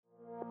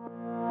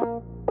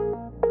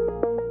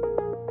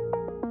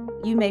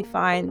you may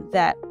find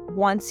that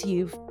once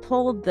you've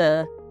pulled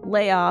the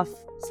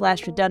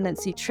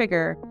layoff/redundancy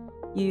trigger,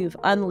 you've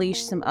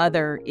unleashed some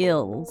other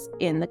ills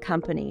in the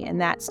company,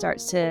 and that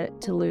starts to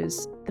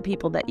lose the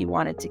people that you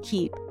wanted to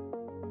keep.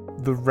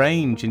 The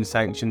range in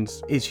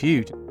sanctions is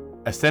huge.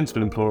 A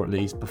sensible employer, at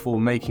least, before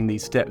making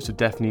these steps, would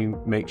definitely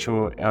make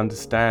sure it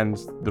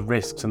understands the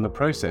risks and the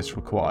process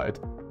required.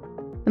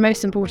 The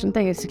most important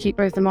thing is to keep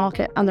both the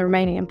market and the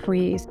remaining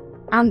employees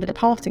and the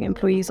departing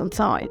employees on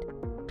side,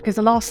 because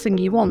the last thing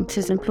you want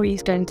is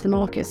employees going to the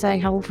market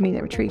saying how awfully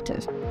they were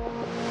treated.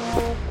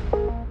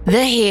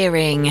 The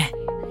Hearing,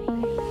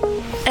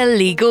 a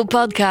legal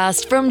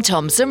podcast from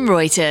Thomson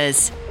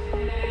Reuters.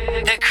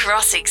 The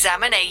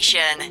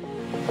Cross-Examination.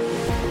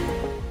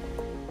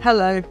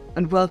 Hello,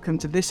 and welcome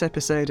to this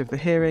episode of The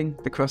Hearing,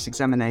 the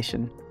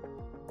Cross-Examination.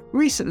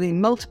 Recently,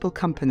 multiple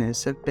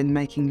companies have been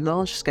making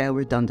large-scale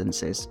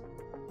redundancies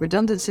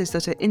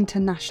that are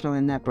international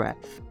in their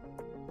breadth.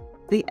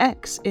 The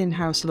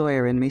ex-in-house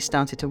lawyer in me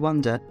started to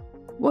wonder,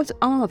 what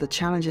are the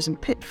challenges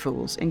and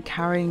pitfalls in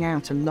carrying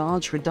out a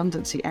large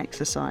redundancy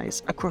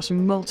exercise across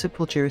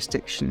multiple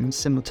jurisdictions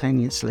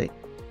simultaneously?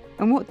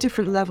 And what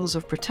different levels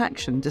of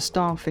protection do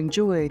staff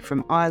enjoy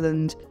from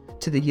Ireland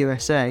to the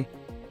USA?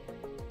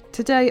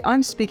 Today,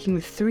 I'm speaking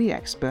with three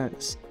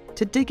experts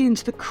to dig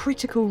into the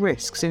critical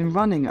risks in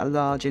running a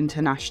large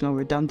international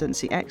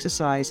redundancy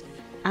exercise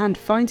and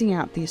finding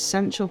out the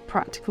essential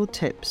practical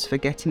tips for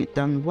getting it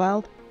done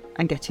well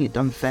and getting it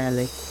done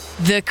fairly.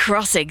 The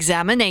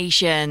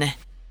Cross-Examination.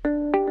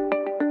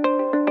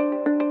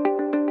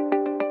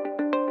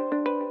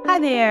 Hi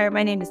there,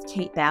 my name is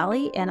Kate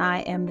Bally, and I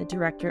am the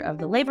Director of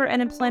the Labor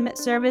and Employment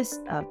Service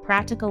of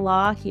Practical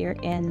Law here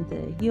in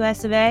the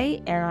US of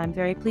A, and I'm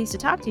very pleased to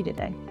talk to you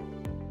today.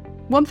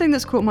 One thing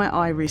that's caught my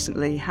eye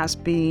recently has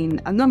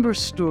been a number of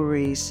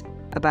stories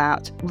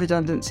about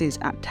redundancies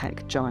at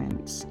tech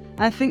giants.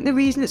 And I think the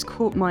reason it's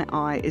caught my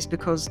eye is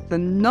because the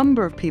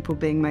number of people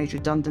being made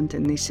redundant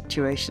in these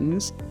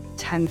situations,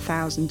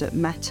 10,000 at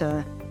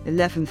Meta,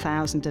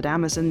 11,000 at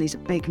Amazon, these are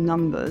big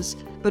numbers,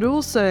 but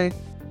also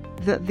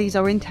that these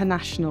are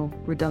international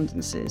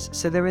redundancies.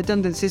 So they're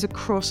redundancies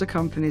across a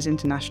company's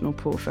international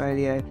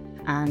portfolio,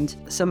 and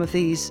some of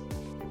these,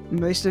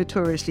 most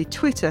notoriously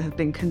Twitter, have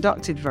been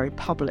conducted very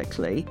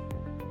publicly.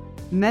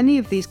 Many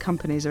of these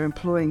companies are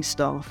employing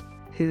staff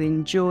who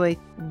enjoy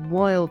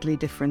wildly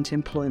different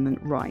employment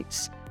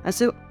rights. And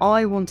so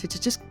I wanted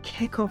to just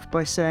kick off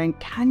by saying,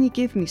 can you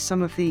give me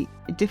some of the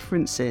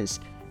differences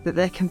that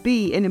there can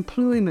be in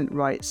employment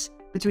rights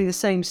between the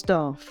same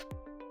staff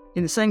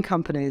in the same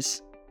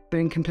companies, but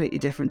in completely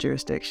different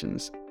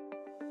jurisdictions?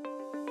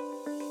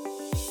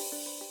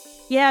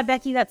 Yeah,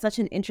 Becky, that's such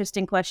an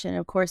interesting question.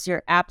 Of course,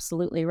 you're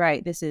absolutely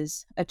right. This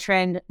is a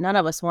trend none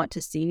of us want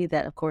to see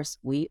that, of course,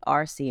 we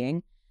are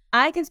seeing.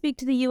 I can speak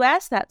to the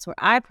U.S. That's where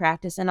I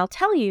practice, and I'll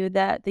tell you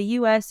that the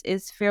U.S.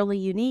 is fairly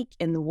unique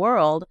in the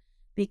world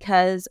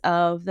because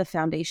of the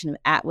foundation of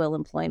at-will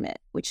employment,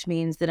 which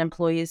means that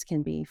employees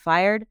can be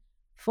fired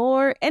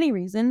for any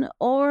reason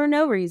or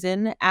no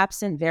reason,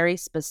 absent very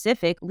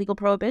specific legal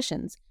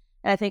prohibitions.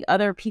 And I think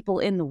other people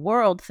in the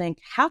world think,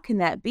 how can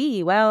that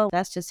be? Well,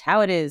 that's just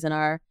how it is in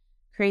our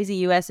crazy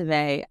US of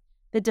A.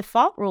 The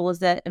default rule is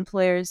that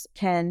employers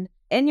can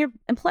end your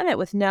employment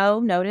with no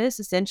notice,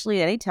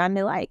 essentially at any time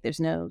they like. There's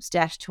no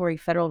statutory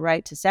federal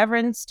right to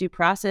severance, due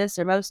process,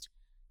 or most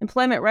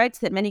employment rights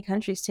that many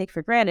countries take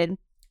for granted.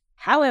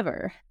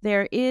 However,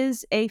 there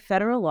is a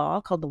federal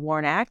law called the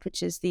WARN Act,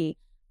 which is the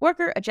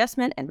Worker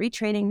Adjustment and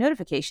Retraining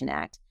Notification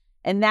Act.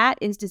 And that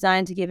is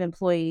designed to give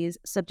employees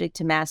subject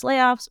to mass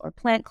layoffs or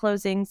plant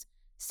closings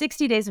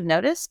 60 days of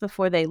notice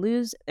before they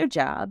lose their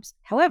jobs.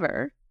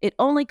 However, it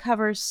only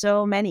covers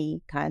so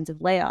many kinds of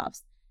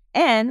layoffs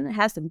and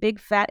has some big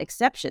fat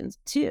exceptions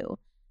too.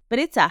 But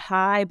it's a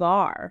high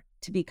bar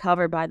to be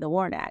covered by the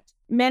WARN Act.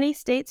 Many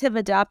states have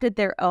adopted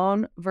their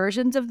own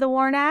versions of the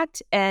WARN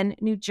Act, and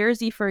New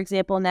Jersey, for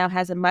example, now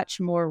has a much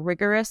more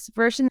rigorous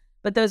version,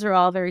 but those are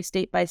all very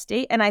state by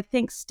state, and I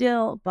think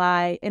still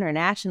by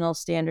international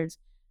standards,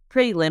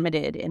 pretty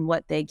limited in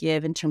what they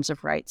give in terms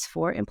of rights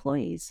for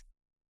employees.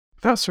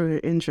 That's really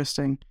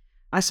interesting.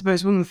 I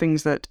suppose one of the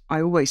things that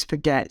I always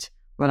forget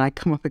when I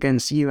come up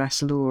against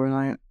US law, and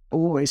I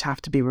always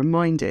have to be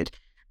reminded,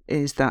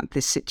 is that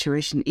this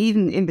situation,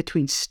 even in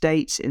between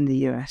states in the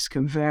US,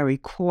 can vary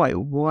quite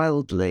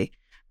wildly,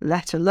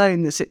 let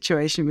alone the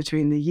situation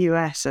between the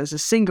US as a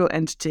single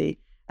entity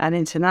and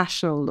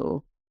international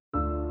law.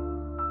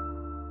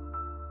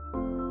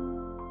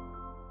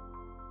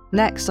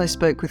 Next, I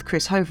spoke with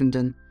Chris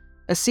Hovenden,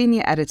 a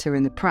senior editor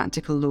in the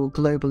Practical Law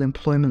Global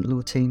Employment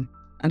Law team,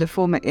 and a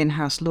former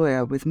in-house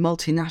lawyer with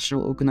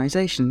multinational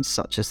organisations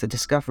such as the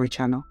Discovery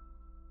Channel.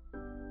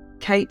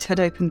 Kate had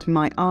opened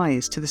my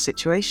eyes to the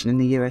situation in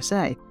the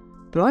USA,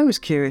 but I was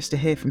curious to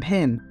hear from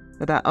him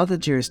about other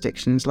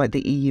jurisdictions like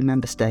the EU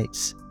member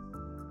states.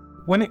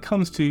 When it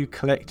comes to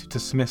collective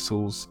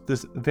dismissals,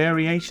 there's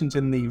variations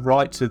in the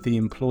rights of the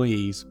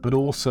employees, but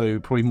also,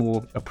 probably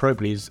more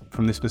appropriately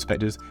from this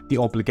perspective, the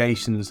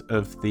obligations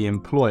of the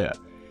employer.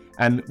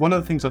 And one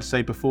of the things I'd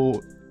say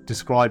before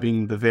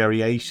describing the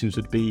variations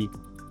would be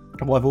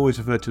what I've always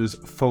referred to as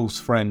false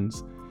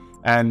friends.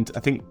 And I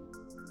think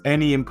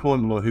any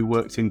employment lawyer who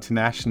works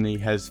internationally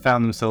has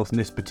found themselves in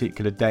this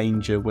particular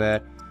danger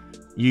where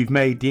you've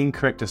made the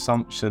incorrect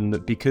assumption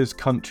that because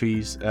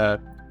countries are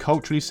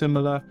culturally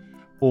similar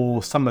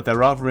or some of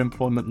their other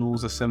employment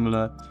laws are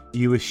similar,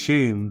 you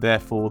assume,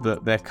 therefore,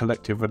 that their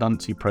collective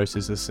redundancy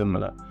process is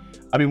similar.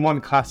 I mean, one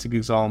classic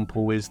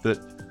example is that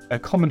a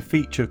common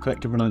feature of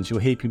collective redundancy,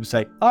 you'll hear people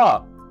say,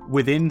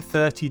 within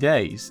 30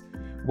 days.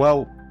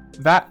 Well,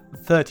 that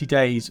 30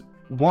 days,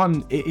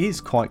 one, it is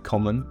quite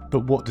common,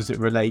 but what does it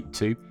relate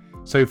to?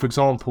 So, for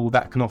example,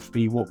 that can often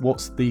be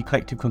what's the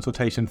collective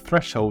consultation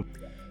threshold?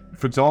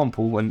 For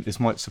example, and this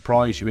might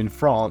surprise you, in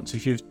France,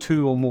 if you have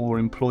 2 or more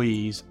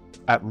employees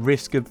at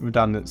risk of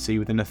redundancy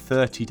within a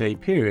 30-day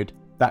period,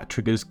 that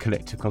triggers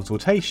collective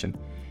consultation.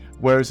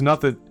 Whereas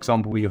another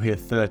example where you'll hear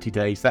 30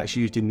 days, that's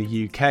used in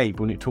the UK,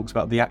 but when it talks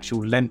about the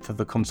actual length of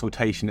the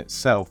consultation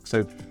itself.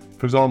 So,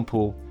 for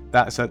example,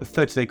 that's a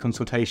 30-day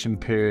consultation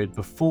period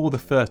before the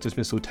first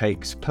dismissal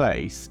takes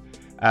place,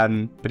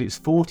 but it's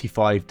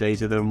 45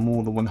 days if there are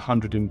more than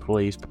 100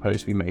 employees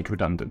proposed to be made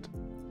redundant.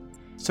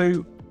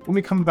 So when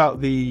we come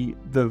about the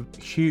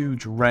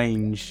huge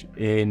range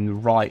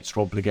in rights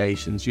or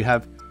obligations, you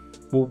have,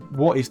 well,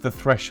 what is the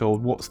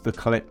threshold? What's the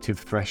collective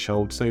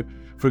threshold? So,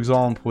 for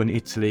example, in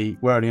Italy,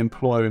 where an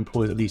employer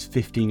employs at least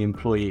 15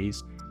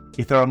 employees,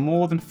 if there are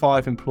more than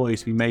 5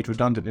 employees to be made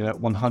redundant in a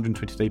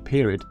 120-day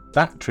period,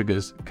 that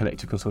triggers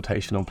collective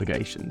consultation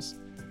obligations.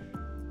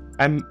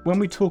 And when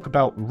we talk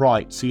about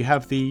rights, so you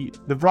have the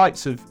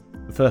rights of,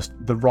 first,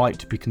 the right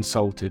to be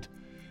consulted.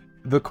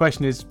 The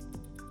question is,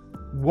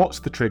 what's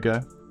the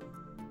trigger?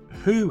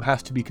 Who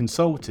has to be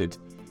consulted?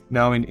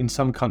 Now, in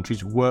some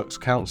countries, works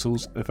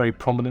councils are very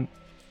prominent,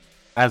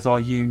 as are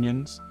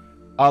unions.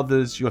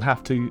 Others, you'll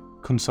have to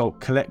consult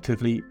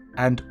collectively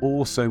and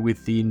also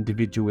with the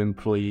individual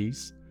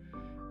employees.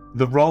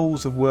 The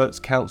roles of works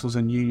councils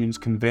and unions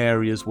can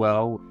vary as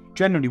well.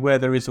 Generally, where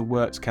there is a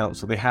works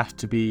council, they have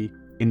to be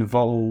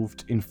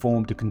involved,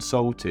 informed and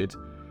consulted.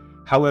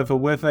 However,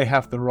 whether they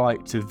have the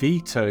right to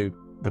veto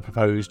the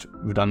proposed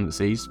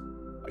redundancies,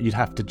 you'd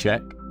have to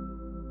check.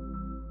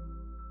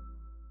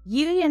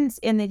 Unions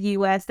in the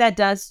US, that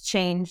does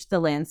change the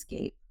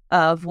landscape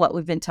of what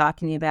we've been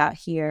talking about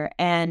here.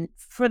 And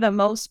for the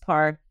most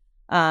part,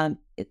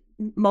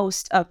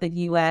 most of the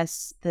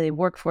US, the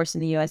workforce in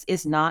the US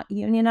is not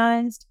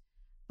unionized.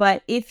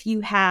 But if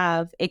you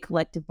have a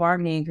collective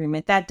bargaining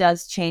agreement, that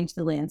does change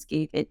the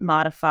landscape. It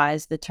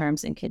modifies the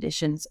terms and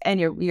conditions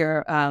and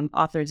your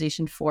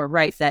authorization for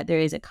rights, that there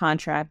is a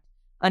contract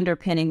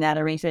underpinning that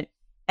arrangement.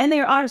 And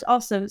there are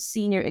also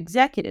senior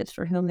executives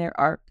for whom there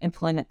are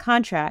employment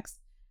contracts.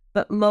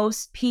 But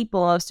most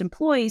people, most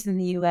employees in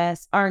the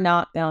U.S. are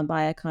not bound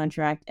by a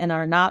contract and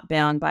are not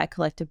bound by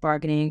collective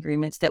bargaining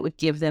agreements that would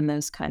give them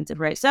those kinds of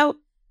rights. So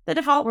the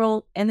default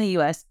rule in the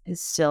U.S. is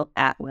still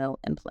at-will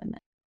employment.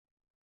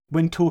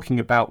 When talking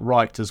about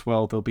rights as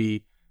well, there'll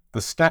be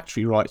the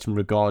statutory rights in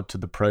regard to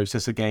the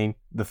process, again,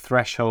 the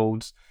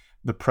thresholds,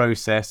 the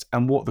process,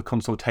 and what the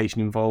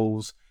consultation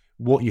involves,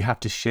 what you have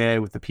to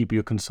share with the people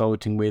you're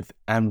consulting with,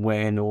 and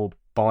when or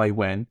by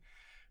when.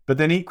 But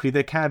then equally,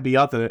 there can be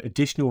other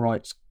additional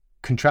rights,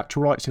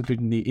 contractual rights,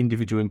 including the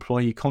individual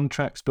employee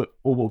contracts, but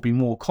what would be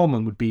more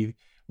common would be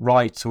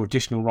rights or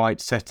additional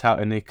rights set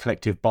out in a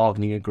collective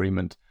bargaining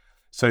agreement.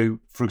 So,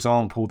 for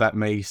example, that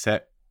may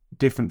set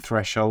different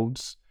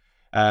thresholds,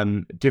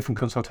 different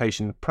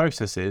consultation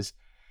processes,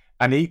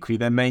 and equally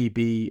there may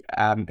be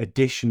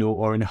additional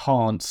or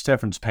enhanced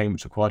severance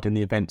payments required in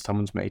the event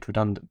someone's made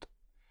redundant.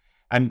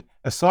 And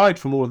aside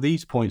from all of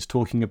these points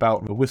talking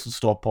about a whistle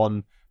stop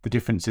on the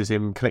differences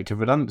in collective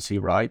redundancy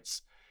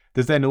rights,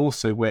 there's then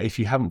also where if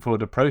you haven't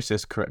followed a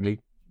process correctly,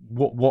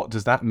 what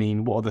does that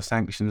mean? What are the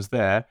sanctions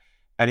there?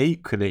 And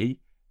equally,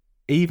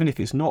 even if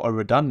it's not a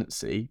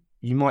redundancy,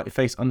 you might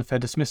face unfair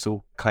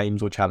dismissal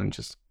claims or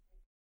challenges.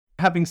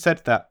 Having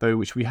said that, though,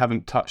 which we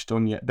haven't touched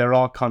on yet, there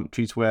are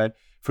countries where,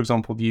 for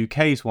example, the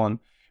UK is one,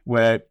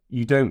 where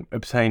you don't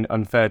obtain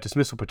unfair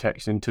dismissal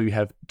protection until you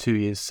have 2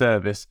 years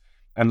service,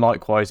 and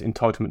likewise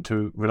entitlement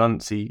to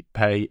redundancy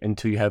pay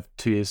until you have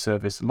 2 years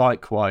service.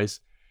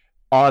 Likewise,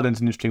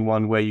 Ireland's an interesting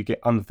one where you get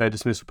unfair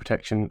dismissal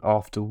protection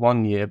after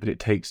 1 year, but it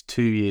takes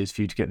 2 years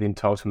for you to get the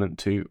entitlement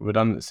to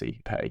redundancy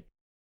pay.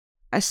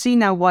 I see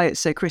now why it's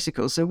so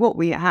critical. So what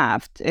we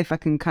have, if I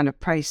can kind of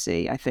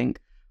précis, I think,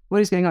 what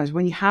is going on is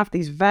when you have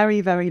these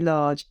very, very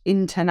large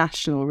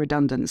international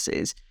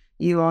redundancies,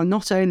 you are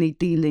not only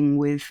dealing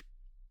with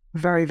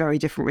very, very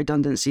different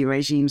redundancy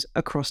regimes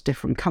across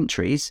different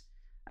countries,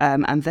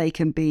 and they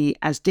can be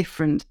as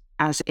different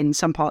as in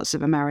some parts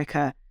of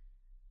America,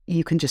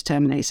 you can just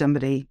terminate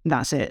somebody,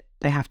 that's it,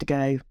 they have to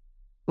go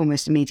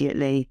almost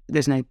immediately.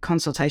 There's no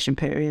consultation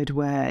period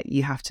where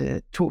you have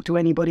to talk to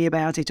anybody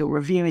about it or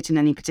review it in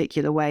any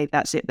particular way,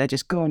 that's it, they're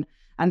just gone.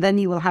 And then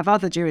you will have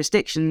other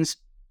jurisdictions,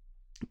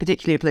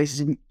 particularly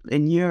places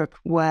in Europe,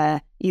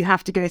 where you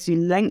have to go through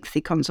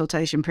lengthy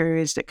consultation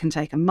periods that can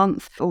take a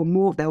month or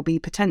more. They'll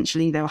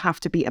have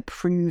to be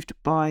approved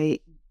by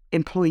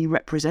employee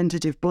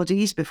representative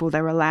bodies before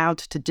they're allowed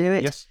to do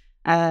it. Yes.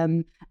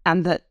 And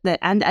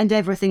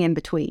everything in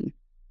between.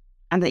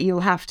 And that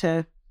you'll have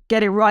to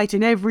get it right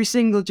in every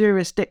single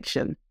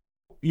jurisdiction.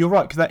 You're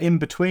right, because that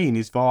in-between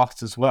is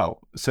vast as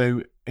well.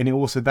 So, and it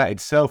also that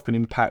itself can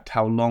impact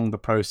how long the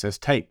process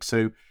takes.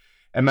 So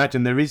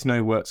imagine there is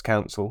no Works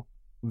Council,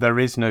 there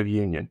is no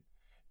union.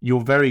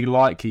 You're very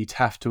likely to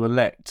have to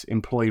elect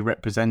employee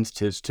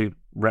representatives to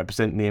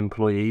represent the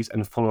employees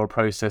and follow a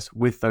process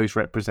with those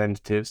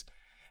representatives.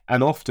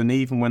 And often,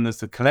 even when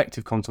there's a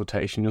collective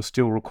consultation, you're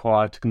still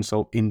required to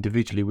consult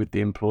individually with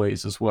the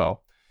employees as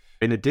well.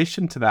 In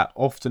addition to that,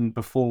 often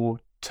before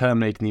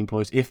terminating the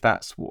employees, if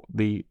that's what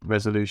the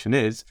resolution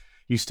is,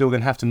 you still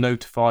then have to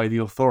notify the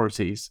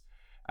authorities,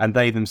 and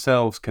they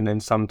themselves can then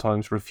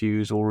sometimes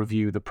refuse or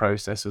review the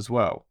process as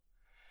well.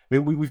 I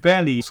mean, we've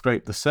barely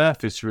scraped the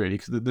surface, really,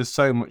 because there's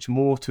so much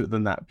more to it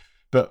than that.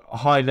 But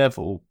high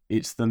level,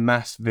 it's the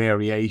mass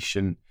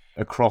variation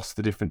across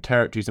the different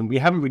territories. And we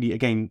haven't really,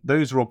 again,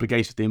 those are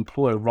obligations of the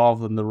employer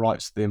rather than the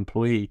rights of the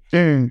employee.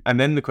 And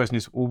then the question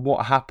is, well,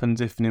 what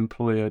happens if an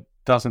employer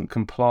doesn't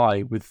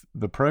comply with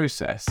the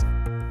process?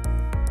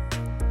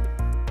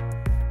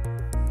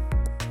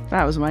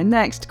 That was my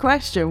next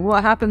question.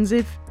 What happens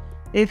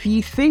if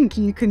you think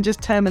you can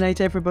just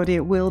terminate everybody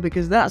at will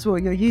because that's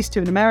what you're used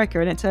to in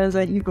America, and it turns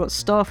out you've got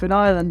staff in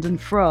Ireland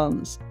and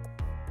France?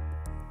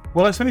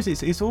 Well, I suppose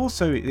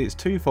it's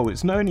twofold.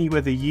 It's not only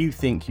whether you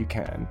think you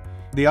can.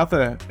 The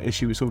other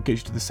issue which sort of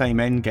gets you to the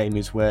same end game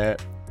is where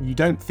you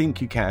don't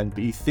think you can, but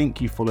you think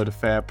you followed a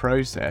fair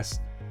process.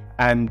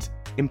 And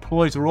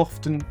employees are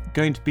often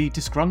going to be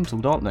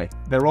disgruntled, aren't they?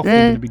 They're often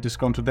going to be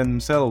disgruntled, then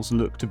themselves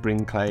look to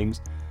bring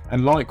claims.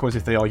 And likewise,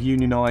 if they are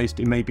unionised,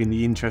 it may be in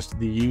the interest of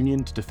the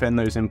union to defend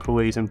those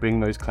employees and bring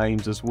those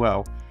claims as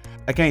well.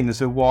 Again,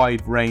 there's a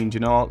wide range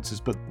in answers,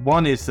 but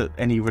one is that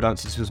any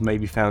redundancies may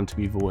be found to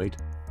be void.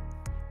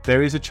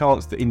 There is a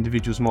chance that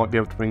individuals might be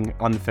able to bring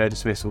unfair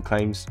dismissal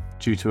claims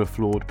due to a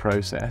flawed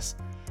process.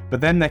 But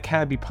then there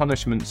can be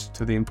punishments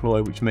to the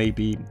employer which may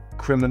be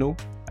criminal,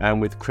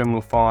 and with criminal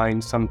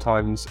fines,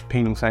 sometimes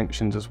penal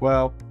sanctions as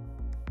well.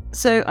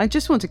 So I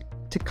just want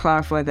to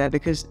clarify there,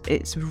 because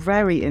it's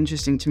very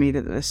interesting to me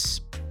that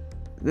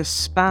the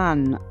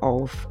span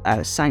of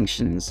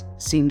sanctions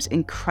seems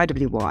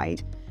incredibly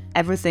wide.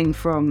 Everything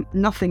from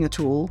nothing at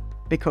all,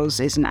 because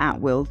it's an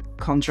at-will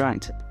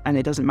contract and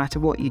it doesn't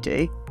matter what you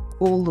do,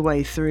 all the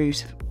way through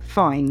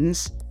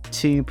fines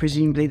to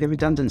presumably the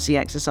redundancy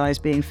exercise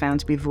being found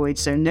to be void,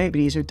 so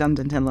nobody is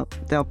redundant and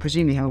they'll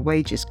presumably have a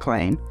wages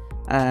claim.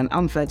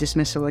 Unfair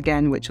dismissal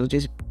again, which will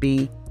just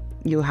be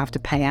you'll have to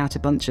pay out a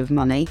bunch of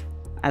money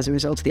as a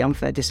result of the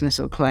unfair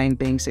dismissal claim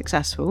being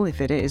successful,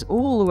 if it is,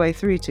 all the way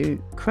through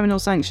to criminal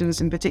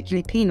sanctions and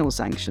particularly penal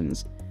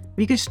sanctions.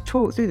 We could just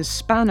talk through the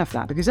span of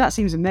that, because that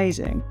seems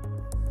amazing.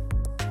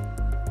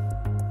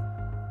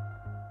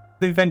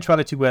 The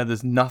eventuality where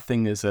there's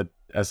nothing as a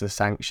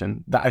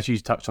sanction, that, as you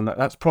touched on,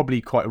 that's probably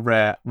quite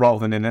rare rather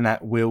than in an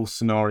at-will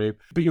scenario.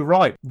 But you're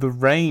right, the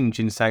range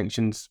in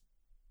sanctions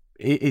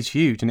is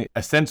huge, and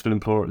a sensible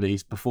employer, at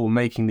least, before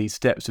making these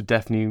steps, would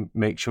definitely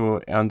make sure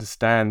it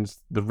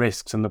understands the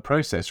risks and the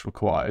process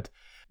required.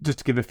 Just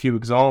to give a few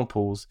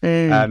examples,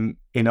 in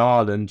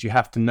Ireland, you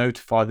have to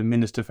notify the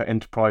Minister for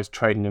Enterprise,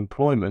 Trade and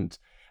Employment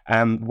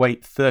and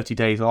wait 30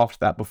 days after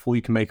that before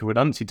you can make a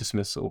redundancy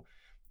dismissal.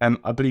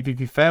 I believe if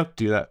you fail to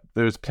do that,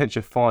 there is a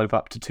potential fine of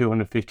up to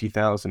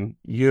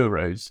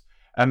 €250,000.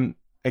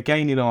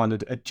 Again, in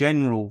Ireland, a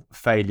general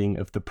failing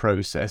of the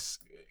process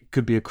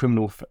could be a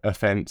criminal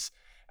offence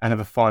and have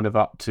a fine of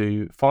up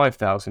to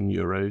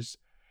 €5,000.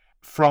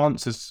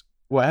 France has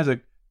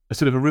a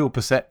sort of a real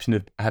perception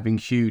of having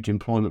huge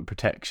employment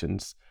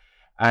protections,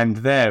 and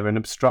there an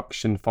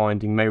obstruction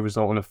finding may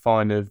result in a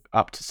fine of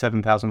up to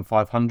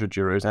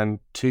 €7,500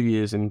 and 2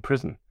 years in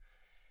prison.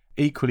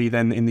 Equally,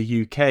 then, in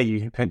the UK,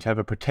 you tend to have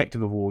a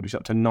protective award, which is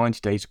up to 90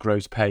 days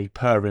gross pay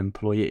per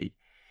employee.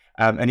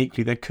 And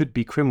equally, there could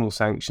be criminal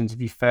sanctions if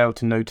you fail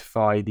to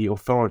notify the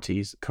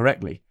authorities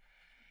correctly.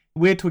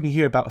 We're talking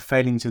here about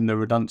failings in the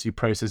redundancy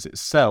process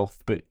itself,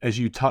 but as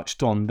you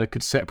touched on, there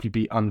could separately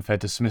be unfair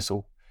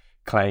dismissal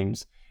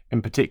claims.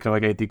 In particular, I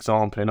gave the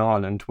example in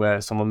Ireland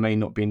where someone may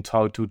not be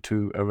entitled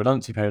to a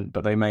redundancy payment,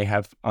 but they may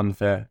have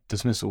unfair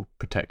dismissal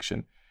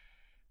protection.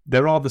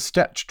 There are the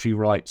statutory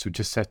rights which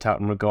are set out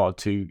in regard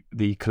to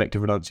the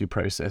collective redundancy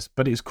process,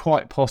 but it's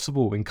quite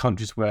possible in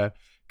countries where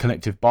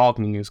collective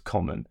bargaining is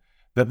common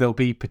that there'll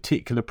be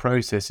particular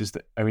processes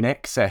that are in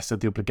excess of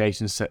the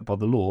obligations set by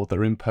the law that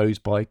are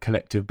imposed by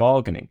collective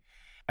bargaining.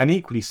 And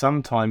equally,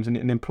 sometimes, and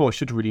an employer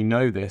should really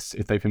know this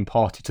if they've been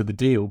party to the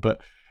deal, but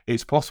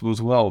it's possible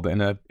as well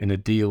that in a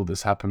deal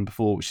that's happened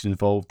before, which has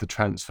involved the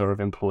transfer of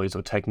employees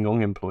or taking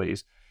on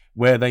employees,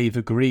 where they've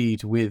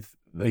agreed with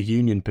a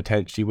union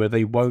potentially where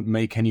they won't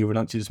make any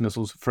redundancy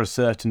dismissals for a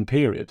certain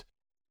period.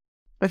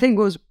 I think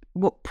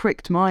what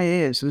pricked my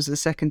ears was the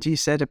second you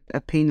said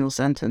a penal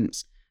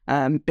sentence,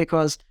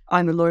 because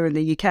I'm a lawyer in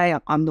the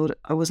UK.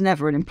 I was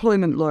never an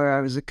employment lawyer.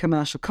 I was a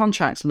commercial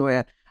contracts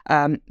lawyer.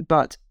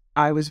 But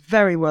I was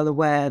very well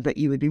aware that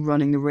you would be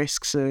running the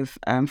risks of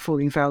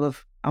falling foul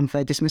of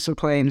unfair dismissal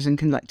claims and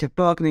collective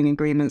bargaining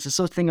agreements, the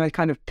sort of thing I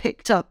kind of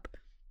picked up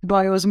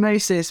by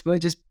osmosis by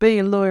just being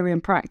a lawyer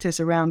in practice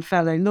around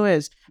fellow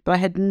lawyers. But I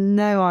had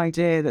no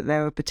idea that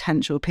there were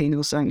potential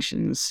penal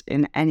sanctions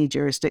in any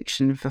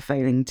jurisdiction for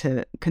failing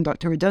to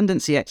conduct a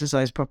redundancy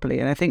exercise properly.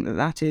 And I think that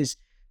that is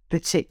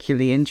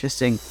particularly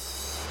interesting.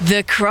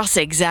 The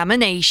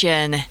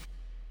cross-examination.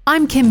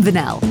 I'm Kim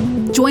Vanell.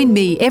 Join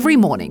me every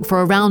morning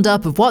for a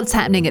roundup of what's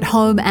happening at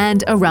home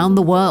and around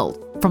the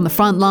world. From the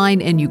front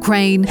line in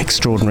Ukraine.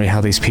 Extraordinary how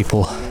these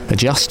people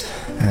adjust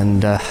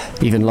and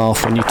even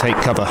laugh when you take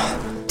cover.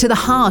 To the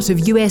heart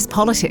of US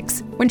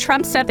politics. When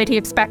Trump said that he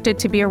expected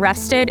to be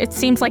arrested, it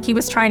seems like he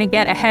was trying to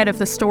get ahead of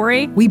the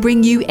story. We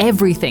bring you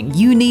everything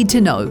you need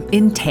to know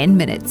in 10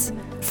 minutes.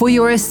 For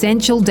your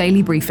essential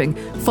daily briefing,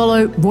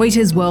 follow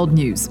Reuters World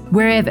News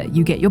wherever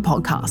you get your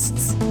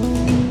podcasts.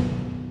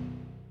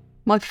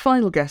 My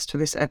final guest for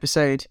this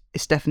episode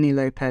is Stephanie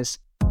Lopes.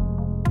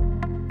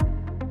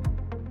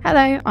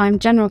 Hello, I'm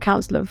General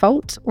Counsel at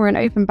Volt. We're an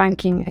open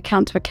banking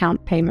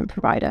account-to-account payment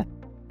provider.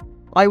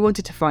 I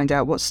wanted to find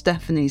out what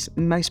Stephanie's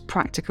most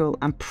practical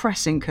and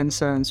pressing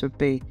concerns would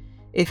be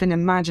if an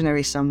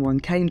imaginary someone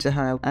came to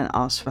her and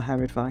asked for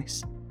her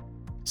advice.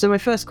 So my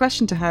first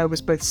question to her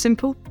was both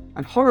simple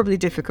and horribly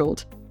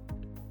difficult.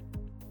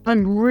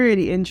 I'm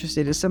really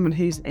interested, as someone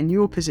who's in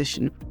your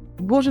position,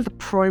 what are the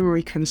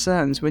primary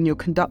concerns when you're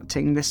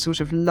conducting this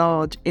sort of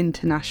large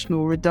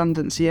international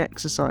redundancy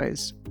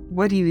exercise?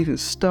 Where do you even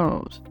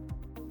start?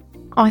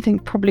 I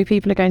think probably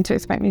people are going to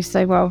expect me to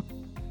say, well,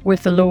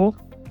 with the law.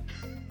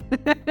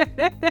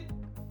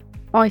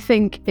 I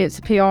think it's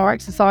a PR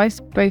exercise,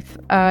 both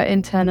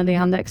internally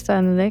and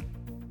externally.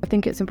 I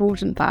think it's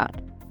important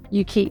that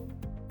you keep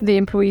the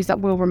employees that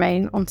will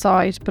remain on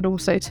side, but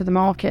also to the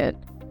market.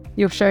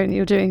 You're showing that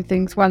you're doing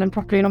things well and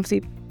properly, and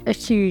obviously a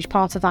huge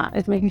part of that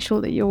is making sure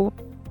that you're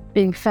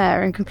being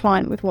fair and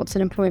compliant with what's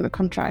in employment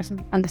contracts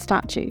and the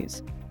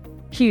statutes.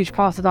 Huge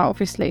part of that,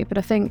 obviously, but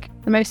I think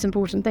the most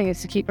important thing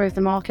is to keep both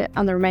the market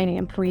and the remaining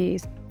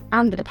employees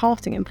and the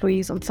departing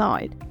employees on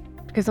side.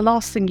 Because the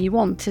last thing you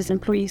want is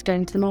employees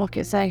going to the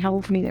market saying how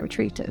awfully they were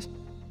treated.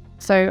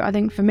 So I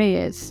think for me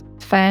it's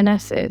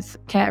fairness, it's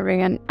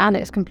caring and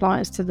it's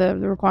compliance to the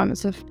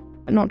requirements of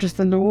not just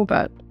the law,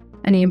 but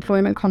any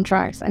employment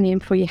contracts, any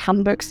employee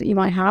handbooks that you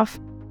might have.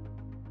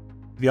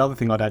 The other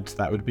thing I'd add to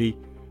that would be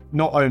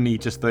not only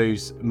just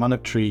those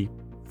monetary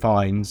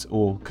fines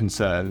or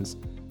concerns,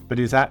 but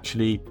is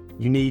actually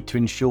you need to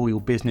ensure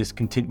your business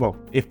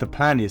if the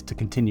plan is to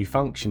continue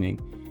functioning,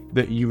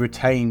 that you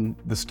retain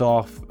the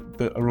staff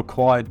that are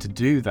required to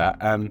do that.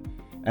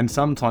 And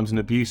sometimes an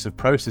abusive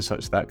process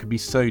such that could be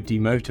so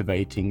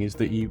demotivating is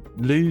that you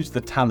lose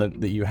the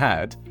talent that you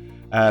had,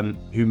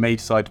 who may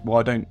decide,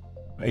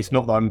 it's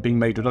not that I'm being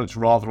made redundant,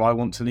 rather I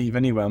want to leave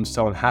anyway, I'm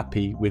so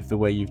unhappy with the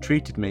way you've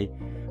treated me.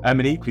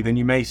 And equally, then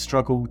you may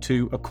struggle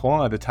to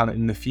acquire the talent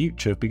in the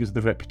future because of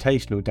the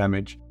reputational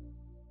damage.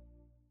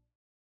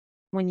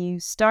 When you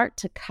start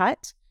to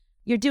cut,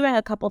 you're doing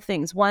a couple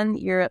things. One,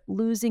 you're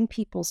losing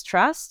people's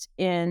trust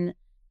in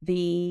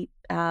the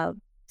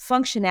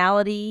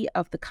functionality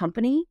of the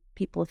company.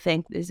 People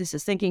think, is this a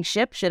sinking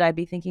ship? Should I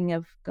be thinking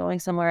of going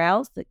somewhere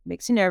else? That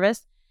makes you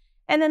nervous.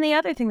 And then the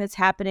other thing that's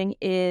happening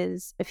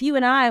is if you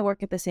and I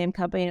work at the same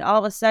company and all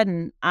of a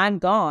sudden I'm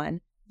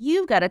gone,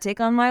 you've got to take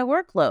on my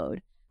workload.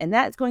 And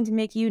that's going to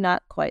make you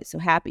not quite so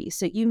happy.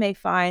 So you may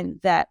find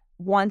that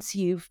once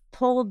you've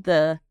pulled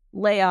the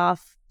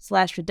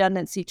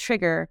layoff/redundancy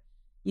trigger,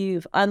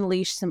 you've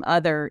unleashed some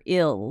other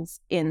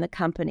ills in the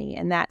company,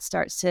 and that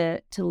starts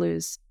to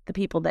lose the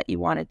people that you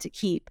wanted to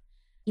keep.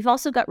 You've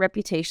also got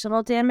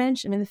reputational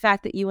damage. I mean, the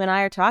fact that you and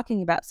I are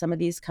talking about some of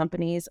these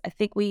companies, I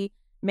think we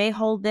may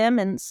hold them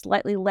in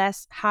slightly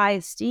less high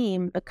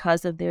esteem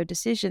because of their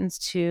decisions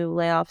to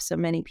lay off so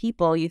many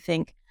people. You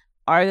think,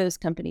 are those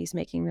companies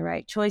making the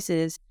right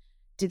choices?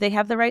 Do they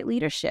have the right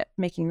leadership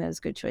making those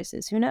good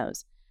choices? Who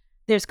knows?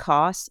 There's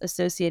costs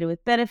associated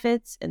with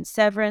benefits and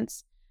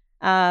severance,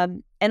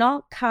 and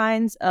all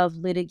kinds of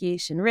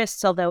litigation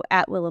risks, although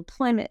at-will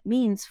employment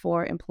means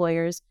for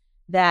employers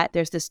that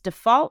there's this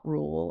default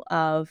rule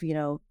of,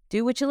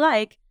 do what you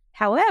like.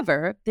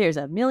 However, there's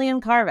a million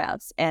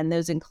carve-outs, and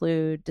those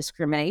include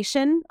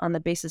discrimination on the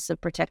basis of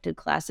protected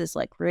classes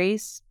like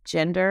race,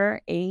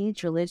 gender,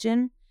 age,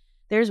 religion.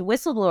 There's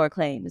whistleblower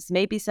claims.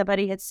 Maybe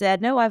somebody had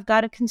said, no, I've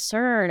got a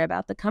concern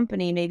about the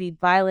company maybe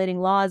violating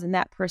laws, and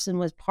that person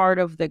was part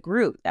of the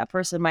group. That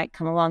person might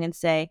come along and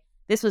say,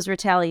 this was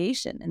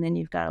retaliation, and then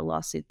you've got a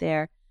lawsuit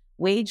there.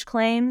 Wage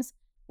claims.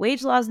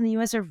 Wage laws in the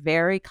U.S. are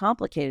very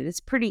complicated. It's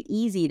pretty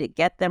easy to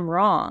get them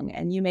wrong,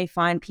 and you may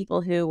find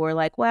people who were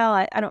like, well,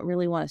 I don't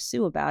really want to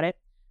sue about it.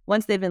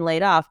 Once they've been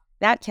laid off,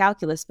 that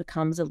calculus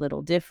becomes a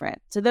little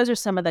different. So those are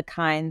some of the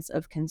kinds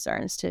of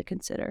concerns to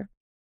consider.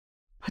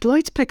 I'd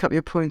like to pick up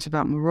your point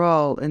about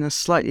morale in a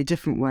slightly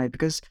different way,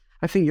 because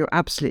I think you're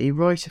absolutely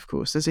right, of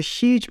course. There's a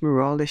huge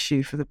morale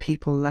issue for the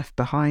people left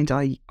behind.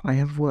 I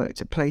have worked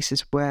at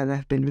places where there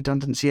have been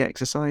redundancy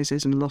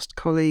exercises and lost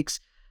colleagues.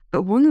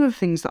 But one of the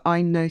things that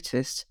I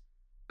noticed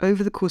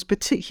over the course,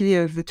 particularly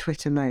over the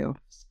Twitter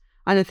layoffs,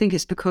 and I think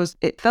it's because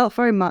it felt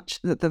very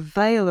much that the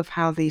veil of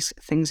how these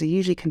things are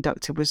usually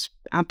conducted was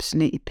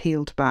absolutely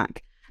peeled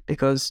back.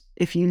 Because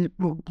if you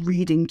were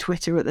reading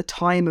Twitter at the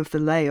time of the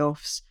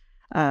layoffs,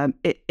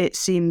 it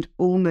seemed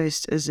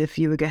almost as if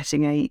you were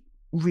getting a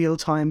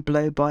real-time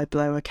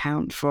blow-by-blow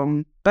account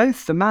from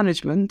both the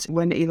management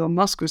when Elon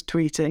Musk was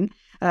tweeting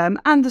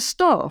and the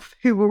staff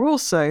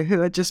who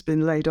had just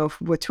been laid off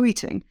were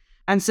tweeting.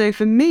 And so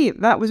for me,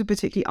 that was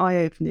particularly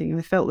eye-opening.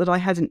 I felt that I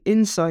had an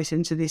insight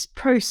into this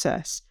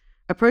process,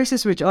 a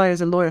process which I,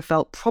 as a lawyer,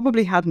 felt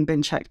probably hadn't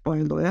been checked by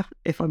a lawyer,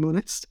 if I'm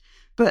honest,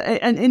 but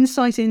an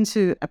insight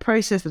into a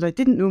process that I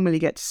didn't normally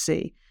get to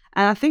see.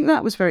 And I think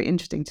that was very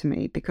interesting to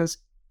me because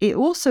it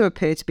also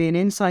appeared to be an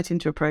insight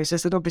into a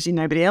process that obviously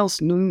nobody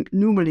else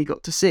normally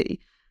got to see.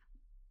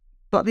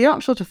 But the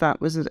upshot of that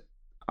was that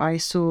I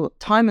saw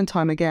time and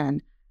time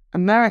again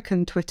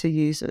American Twitter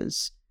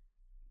users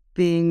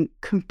being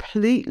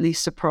completely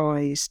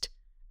surprised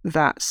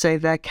that, say,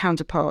 their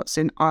counterparts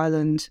in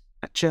Ireland,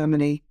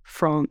 Germany,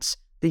 France,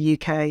 the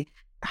UK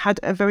had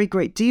a very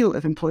great deal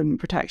of employment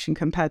protection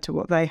compared to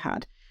what they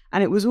had.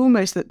 And it was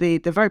almost that the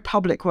very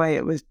public way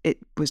it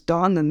was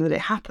done and that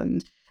it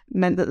happened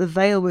meant that the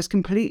veil was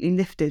completely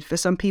lifted for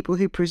some people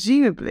who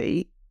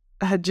presumably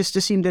had just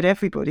assumed that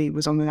everybody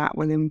was on an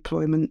at-will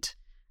employment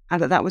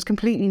and that was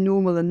completely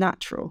normal and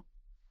natural.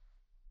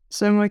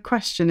 So my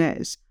question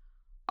is,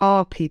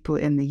 are people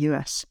in the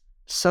US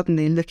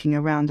suddenly looking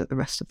around at the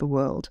rest of the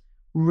world,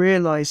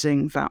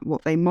 realising that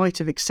what they might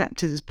have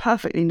accepted as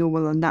perfectly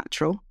normal and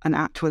natural, an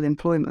at-will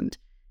employment,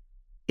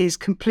 is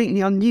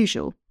completely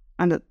unusual,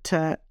 and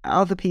that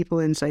other people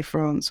in, say,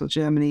 France or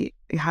Germany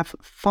have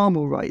far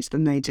more rights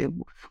than they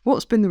do?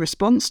 What's been the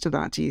response to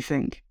that, do you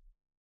think?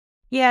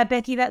 Yeah,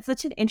 Becky, that's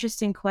such an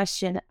interesting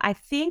question. I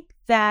think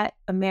that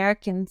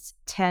Americans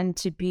tend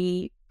to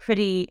be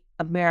pretty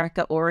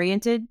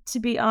America-oriented, to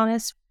be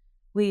honest.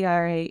 We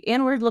are a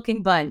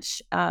inward-looking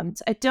bunch. So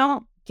I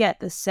don't get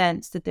the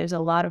sense that there's a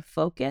lot of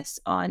focus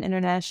on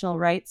international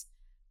rights.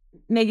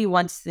 Maybe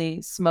once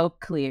the smoke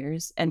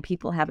clears and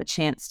people have a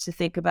chance to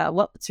think about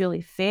what's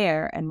really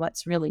fair and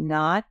what's really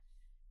not,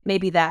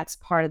 maybe that's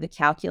part of the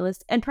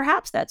calculus. And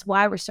perhaps that's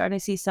why we're starting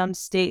to see some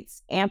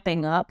states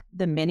amping up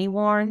the mini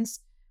warns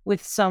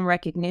with some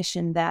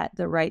recognition that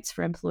the rights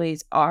for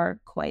employees are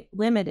quite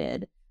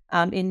limited.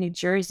 In New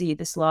Jersey,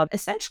 this law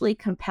essentially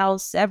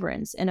compels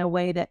severance in a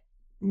way that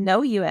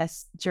no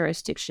U.S.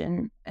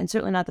 jurisdiction, and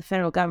certainly not the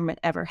federal government,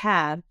 ever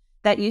have.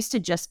 That used to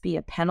just be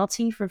a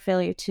penalty for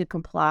failure to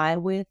comply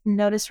with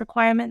notice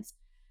requirements.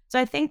 So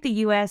I think the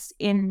U.S.,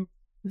 in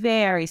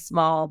very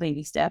small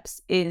baby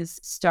steps, is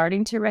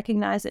starting to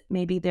recognize that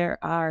maybe there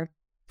are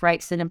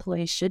rights that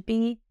employees should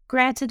be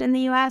granted in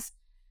the U.S.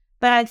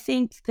 But I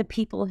think the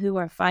people who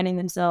are finding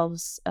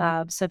themselves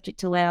subject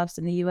to layoffs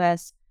in the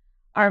U.S.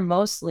 are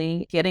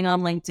mostly getting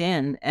on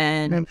LinkedIn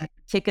and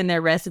kicking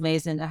their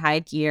resumes into high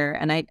gear.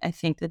 And I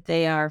think that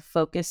they are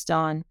focused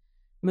on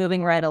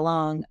moving right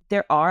along.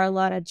 There are a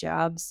lot of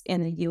jobs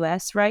in the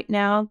U.S. right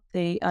now.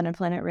 The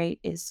unemployment rate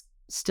is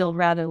still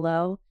rather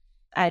low.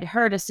 I'd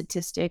heard a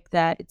statistic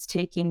that it's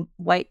taking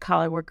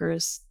white-collar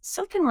workers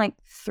something like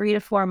 3 to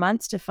 4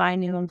 months to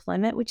find new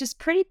employment, which is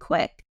pretty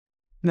quick.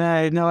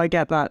 No, I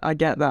get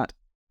that.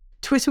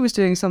 Twitter was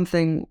doing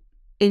something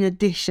in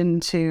addition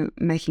to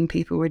making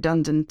people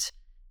redundant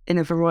in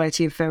a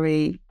variety of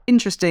very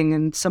interesting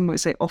and some might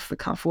say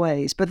off-the-cuff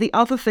ways. But the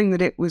other thing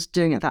that it was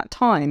doing at that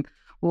time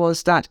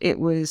was that it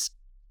was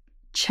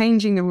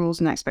changing the rules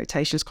and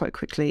expectations quite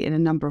quickly in a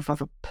number of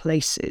other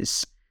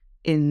places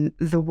in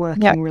the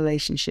working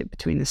relationship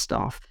between the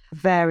staff.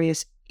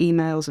 Various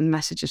emails and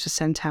messages were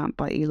sent out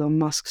by Elon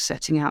Musk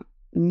setting out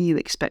new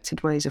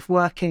expected ways of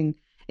working,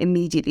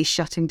 immediately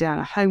shutting down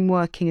a home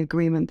working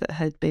agreement that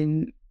had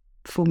been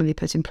formally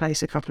put in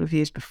place a couple of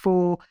years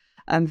before,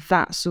 and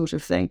that sort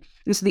of thing.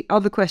 And so the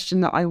other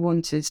question that I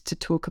wanted to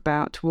talk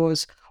about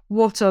was,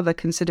 what other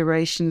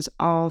considerations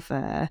are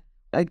there,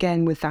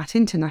 again with that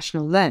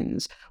international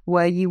lens,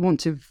 where you want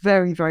to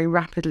very, very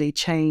rapidly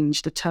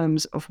change the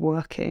terms of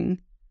working,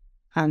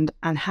 and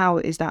how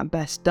is that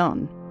best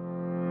done?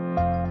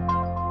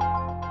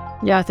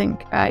 Yeah, I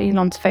think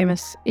Elon's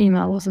famous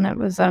email, wasn't it,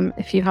 was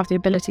if you have the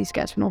ability to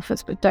get to an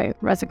office but don't,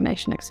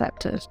 resignation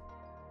accepted.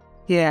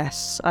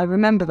 Yes, I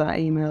remember that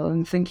email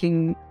and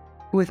thinking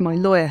with my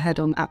lawyer head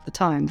on at the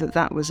time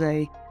that was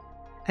a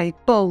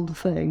bold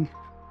thing.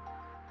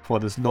 Well,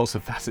 there's lots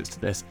of facets to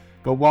this,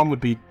 but one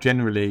would be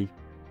generally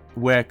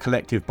where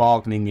collective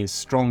bargaining is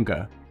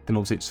stronger, then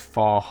obviously it's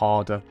far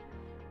harder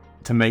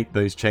to make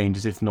those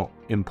changes, if not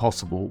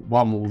impossible.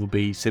 One will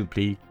be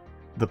simply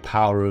the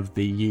power of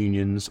the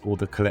unions or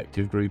the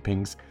collective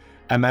groupings,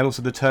 and then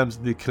also the terms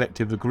of the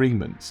collective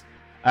agreements.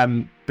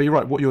 But you're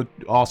right, what you're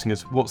asking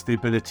is what's the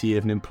ability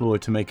of an employer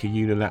to make a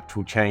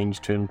unilateral change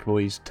to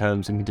employees'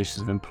 terms and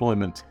conditions of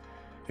employment.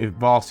 It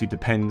vastly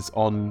depends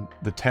on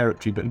the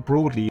territory, but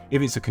broadly,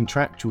 if it's a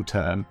contractual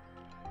term,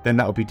 then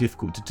that would be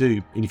difficult to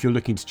do. And if you're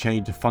looking to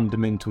change a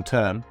fundamental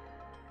term,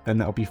 then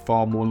that'll be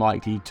far more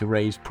likely to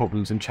raise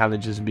problems and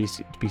challenges and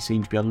be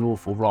seen to be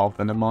unlawful rather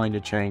than a minor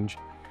change.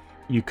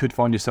 You could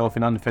find yourself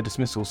in unfair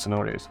dismissal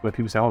scenarios where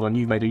people say, hold on,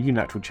 you've made a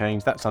unilateral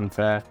change, that's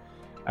unfair,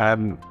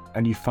 and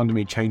you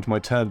fundamentally changed my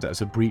terms,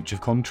 that's a breach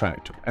of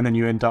contract, and then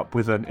you end up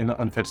with an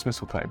unfair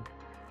dismissal claim.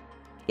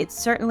 It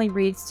certainly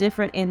reads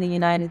different in the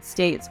United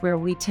States, where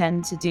we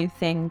tend to do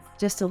things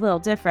just a little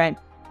different.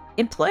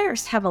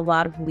 Employers have a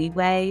lot of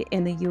leeway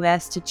in the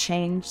US to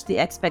change the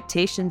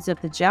expectations of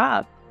the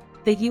job.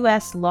 The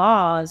US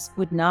laws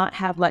would not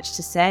have much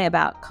to say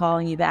about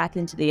calling you back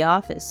into the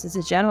office. As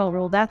a general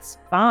rule, that's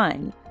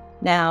fine.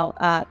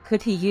 Now,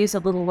 could he use a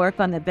little work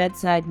on the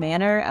bedside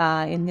manner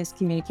in his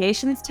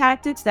communications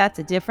tactics? That's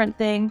a different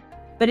thing.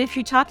 But if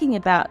you're talking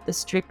about the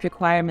strict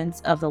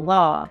requirements of the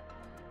law,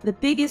 the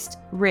biggest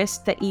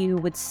risk that you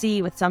would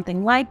see with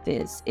something like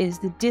this is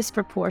the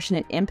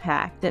disproportionate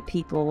impact that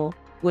people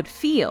would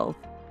feel.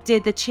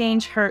 Did the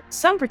change hurt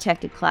some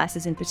protected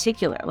classes in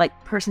particular, like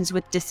persons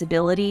with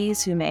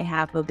disabilities who may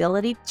have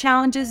mobility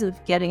challenges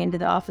of getting into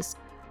the office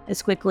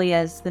as quickly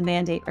as the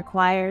mandate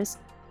requires?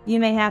 You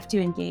may have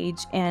to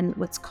engage in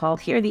what's called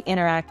here the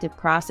interactive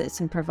process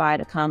and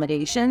provide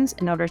accommodations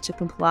in order to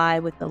comply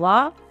with the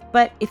law.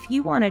 But if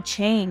you want to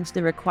change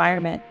the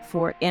requirement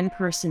for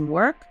in-person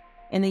work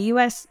in the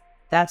US,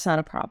 that's not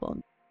a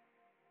problem.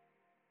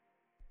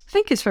 I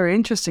think it's very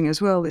interesting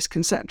as well, this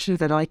conception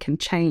that I can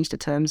change the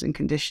terms and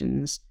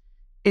conditions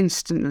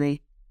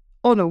instantly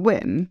on a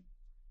whim,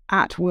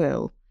 at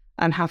will,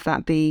 and have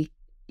that be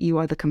you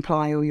either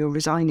comply or you're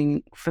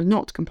resigning for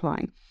not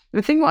complying.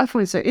 The thing what I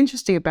find so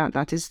interesting about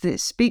that is that it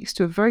speaks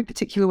to a very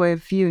particular way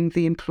of viewing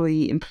the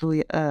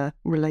employee-employer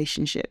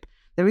relationship.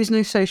 There is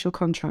no social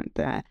contract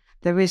there.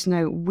 There is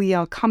no, we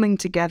are coming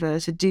together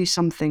to do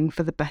something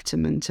for the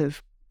betterment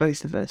of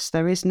both of us.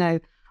 There is no,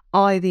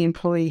 I, the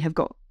employee, have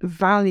got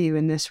value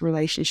in this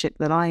relationship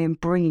that I am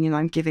bringing and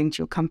I'm giving to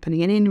your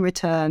company. And in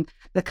return,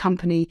 the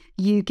company,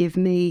 you give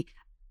me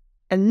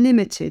a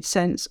limited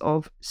sense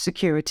of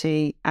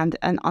security and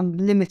an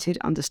unlimited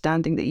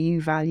understanding that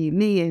you value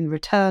me in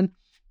return.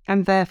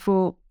 And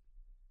therefore,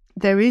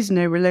 there is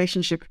no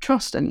relationship of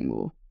trust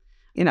anymore.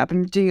 You know, I've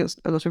been doing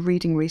a lot of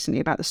reading recently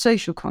about the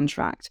social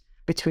contract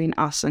between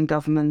us and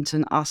government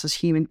and us as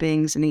human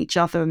beings and each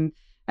other. And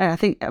I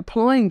think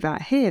applying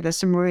that here, there's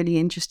some really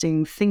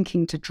interesting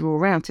thinking to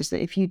draw out, is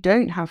that if you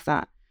don't have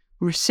that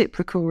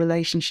reciprocal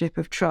relationship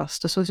of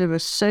trust, a sort of a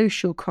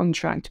social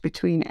contract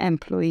between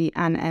employee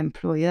and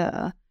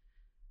employer,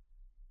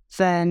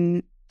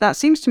 then that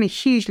seems to me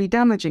hugely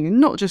damaging, and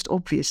not just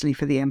obviously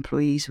for the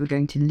employees who are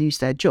going to lose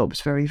their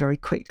jobs very, very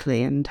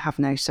quickly and have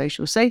no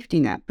social safety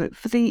net, but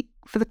for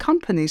the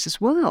companies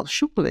as well,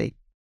 surely.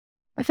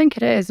 I think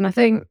it is, and I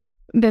think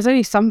there's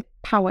only some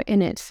power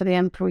in it for the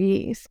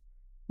employees,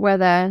 where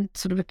they're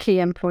sort of a key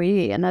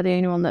employee and they're the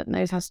only one that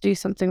knows how to do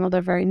something, or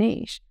they're very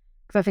niche.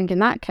 Because I think in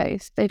that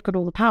case, they've got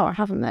all the power,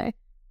 haven't they?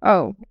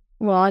 Oh,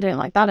 well, I don't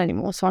like that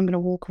anymore, so I'm going to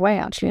walk away,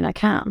 actually, and I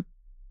can.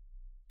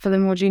 For the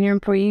more junior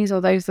employees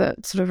or those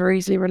that sort of are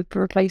easily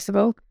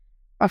replaceable,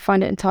 I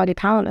find it entirely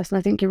powerless. And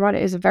I think you're right,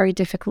 it is a very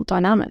difficult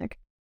dynamic.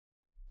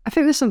 I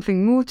think there's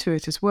something more to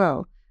it as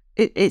well.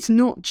 It's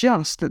not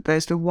just that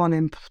there's the one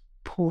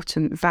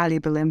important,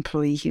 valuable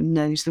employee who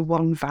knows the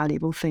one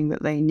valuable thing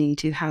that they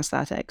need, who has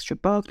that extra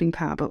bargaining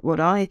power. But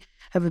what I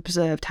have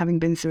observed, having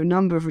been through a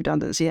number of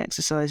redundancy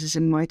exercises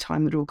in my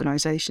time at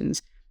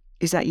organisations,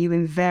 is that you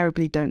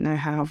invariably don't know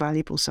how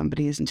valuable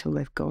somebody is until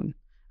they've gone.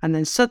 And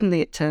then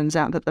suddenly it turns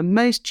out that the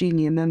most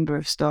junior member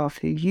of staff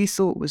who you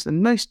thought was the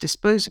most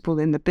disposable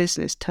in the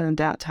business turned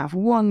out to have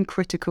one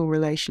critical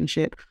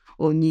relationship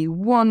or knew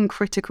one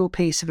critical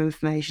piece of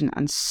information,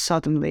 and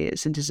suddenly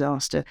it's a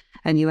disaster.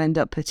 And you end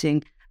up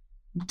putting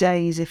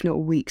days, if not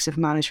weeks, of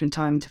management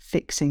time to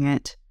fixing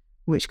it,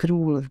 which could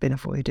all have been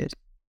avoided.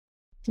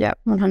 Yeah,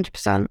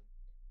 100%.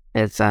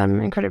 It's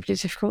incredibly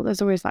difficult.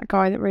 There's always that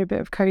guy that wrote a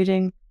bit of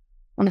coding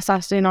on a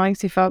Saturday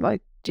night. He felt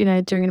like,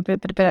 doing a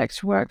bit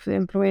extra work for the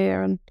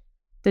employer, and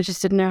they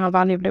just didn't know how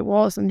valuable it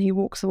was, and he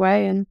walks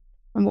away, and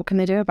what can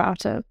they do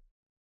about it?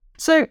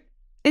 So,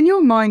 in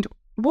your mind,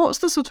 what's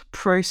the sort of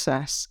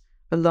process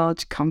a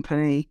large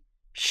company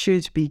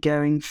should be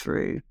going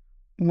through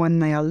when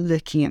they are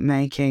looking at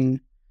making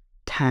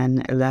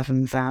 10,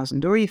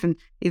 11,000, or even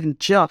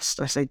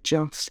just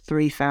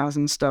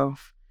 3,000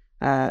 staff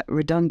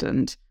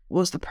redundant?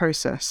 What's the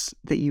process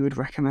that you would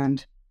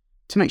recommend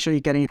to make sure you're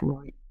getting it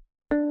right?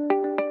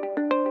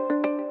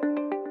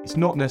 It's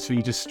not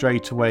necessarily just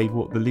straight away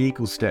what the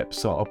legal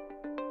steps are.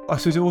 I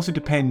suppose it also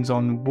depends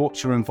on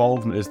what's your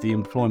involvement as the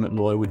employment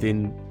lawyer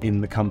within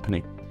the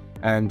company,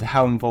 and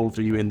how involved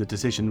are you in the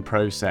decision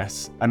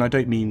process. And I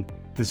don't mean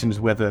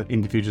decisions whether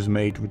individuals are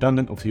made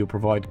redundant, obviously you'll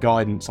provide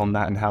guidance on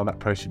that and how that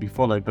process should be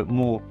followed, but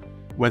more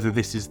whether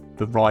this is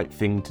the right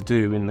thing to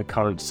do in the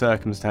current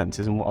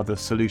circumstances and what other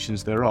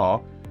solutions there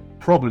are,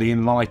 probably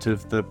in light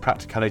of the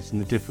practicality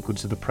and the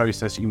difficulties of the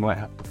process you might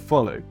have to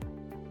follow.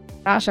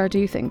 Actually, I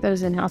do think that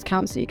as in-house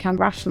counsel, you can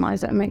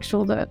rationalise it and make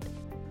sure that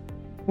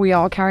we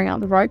are carrying out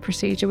the right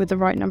procedure with the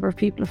right number of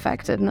people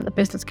affected, and that the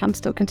business can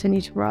still continue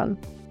to run.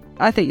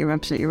 I think you're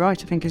absolutely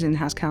right. I think as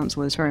in-house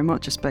counsel is very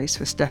much a space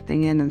for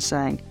stepping in and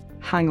saying,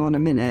 hang on a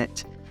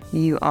minute,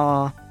 you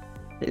are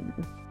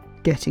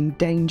getting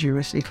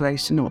dangerously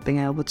close to not being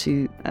able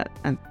to,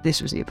 and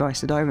this was the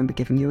advice that I remember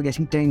giving, you were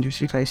getting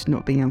dangerously close to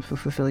not being able to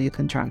fulfill your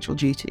contractual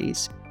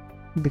duties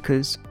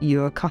because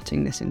you are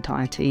cutting this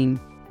entire team,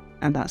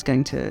 and that's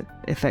going to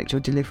affect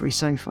your delivery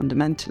so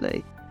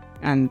fundamentally.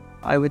 And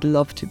I would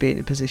love to be in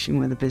a position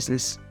where the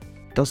business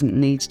doesn't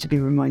need to be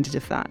reminded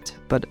of that.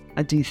 But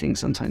I do think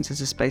sometimes there's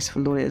a space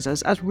for lawyers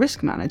as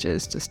risk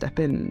managers to step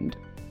in and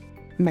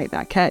make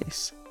that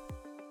case.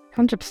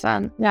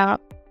 100%. Yeah.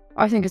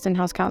 I think as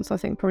in-house counsel, I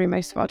think probably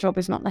most of our job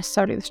is not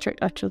necessarily the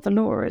strict letter of the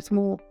law. It's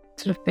more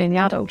sort of being the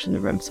adult in the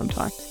room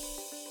sometimes.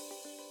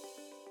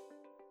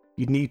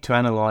 You need to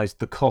analyse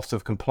the cost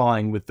of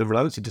complying with the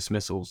redundancy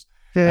dismissals,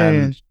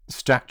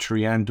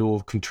 statutory and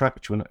or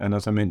contractual, and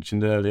as I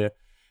mentioned earlier,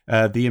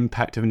 the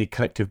impact of any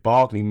collective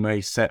bargaining may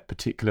set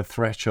particular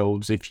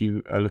thresholds if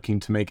you are looking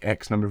to make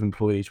X number of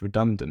employees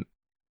redundant.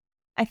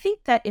 I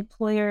think that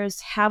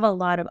employers have a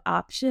lot of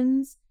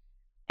options,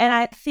 and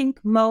I think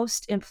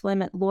most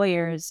employment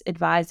lawyers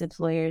advise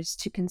employers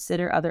to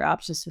consider other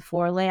options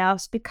before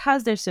layoffs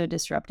because they're so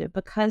disruptive,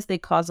 because they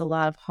cause a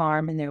lot of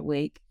harm in their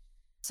wake.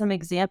 Some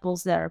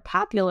examples that are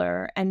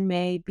popular and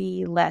may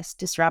be less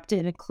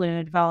disruptive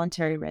include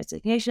voluntary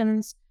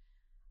resignations,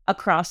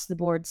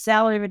 across-the-board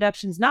salary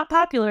reductions, not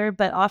popular,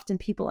 but often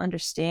people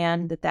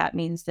understand that that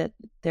means that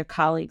their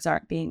colleagues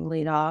aren't being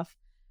laid off,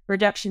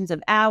 reductions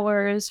of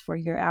hours for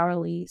your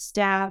hourly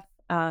staff,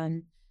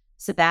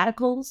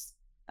 sabbaticals,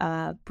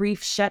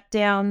 brief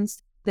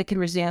shutdowns that can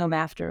resume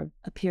after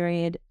a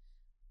period,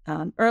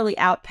 early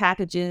out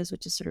packages,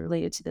 which is sort of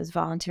related to those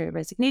voluntary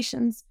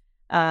resignations,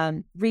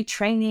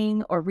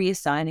 retraining or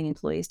reassigning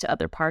employees to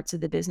other parts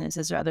of the business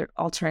as other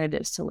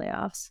alternatives to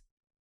layoffs.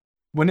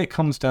 When it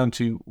comes down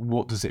to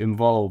what does it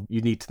involve,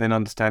 you need to then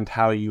understand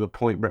how you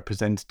appoint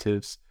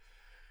representatives.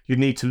 You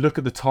need to look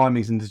at the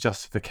timings and the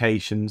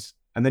justifications,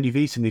 and then you've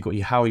easily got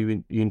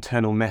your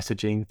internal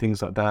messaging,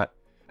 things like that.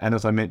 And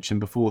as I mentioned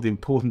before, the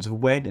importance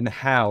of when and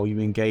how you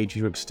engage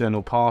your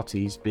external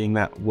parties, being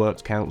that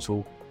works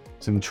council,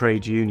 some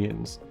trade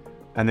unions,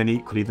 and then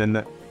equally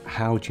then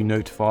how do you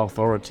notify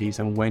authorities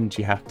and when do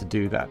you have to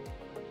do that?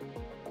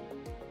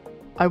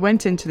 I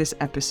went into this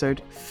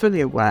episode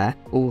fully aware,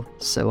 or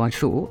so I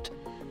thought,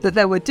 that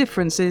there were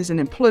differences in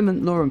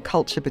employment law and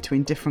culture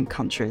between different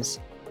countries.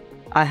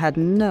 I had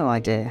no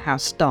idea how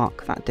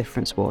stark that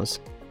difference was.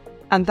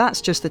 And that's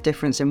just the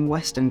difference in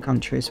Western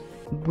countries.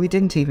 We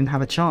didn't even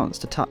have a chance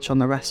to touch on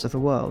the rest of the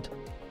world.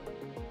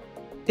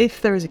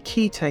 If there is a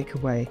key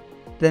takeaway,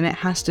 then it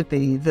has to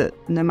be that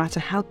no matter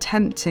how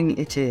tempting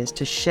it is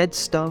to shed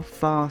staff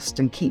fast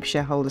and keep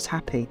shareholders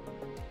happy,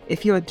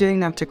 if you are doing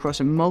that across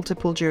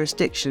multiple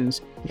jurisdictions,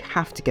 you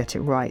have to get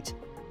it right.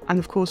 And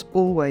of course,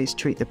 always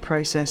treat the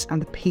process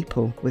and the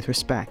people with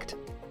respect.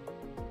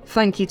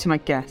 Thank you to my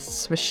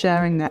guests for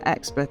sharing their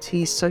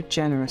expertise so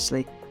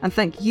generously, and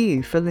thank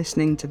you for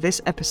listening to this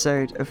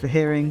episode of The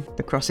Hearing,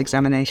 The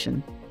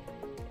Cross-Examination.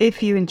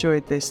 If you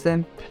enjoyed this,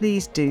 then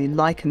please do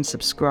like and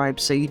subscribe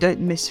so you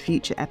don't miss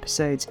future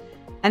episodes.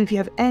 And if you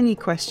have any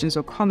questions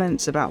or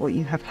comments about what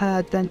you have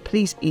heard, then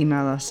please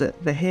email us at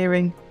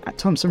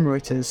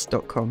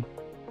thehearing@thomsonreuters.com.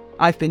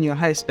 I've been your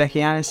host, Becky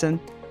Annison.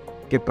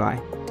 Goodbye.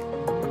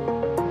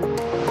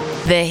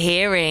 The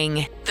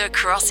Hearing, The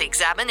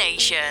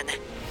Cross-Examination,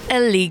 a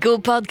legal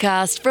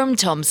podcast from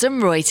Thomson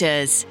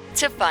Reuters.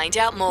 To find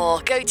out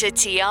more, go to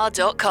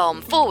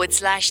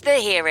tr.com/The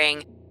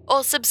Hearing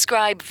or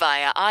subscribe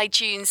via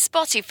iTunes,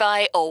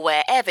 Spotify, or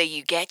wherever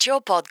you get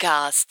your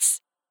podcasts.